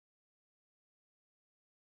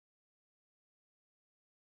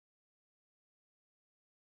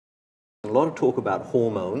a lot of talk about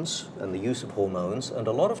hormones and the use of hormones, and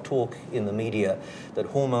a lot of talk in the media that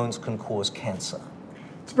hormones can cause cancer.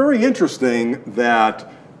 It's very interesting that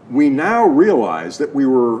we now realize that we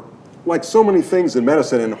were, like so many things in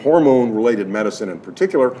medicine, and hormone-related medicine in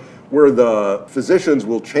particular, where the physicians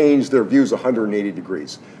will change their views 180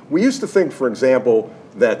 degrees. We used to think, for example,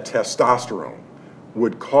 that testosterone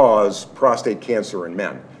would cause prostate cancer in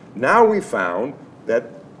men. Now we found that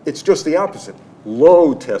it's just the opposite.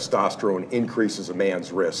 Low testosterone increases a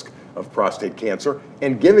man's risk of prostate cancer,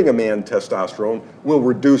 and giving a man testosterone will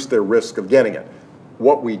reduce their risk of getting it.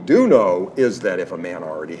 What we do know is that if a man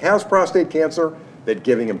already has prostate cancer, that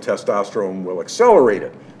giving him testosterone will accelerate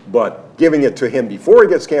it, but giving it to him before he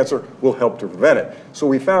gets cancer will help to prevent it. So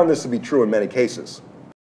we found this to be true in many cases.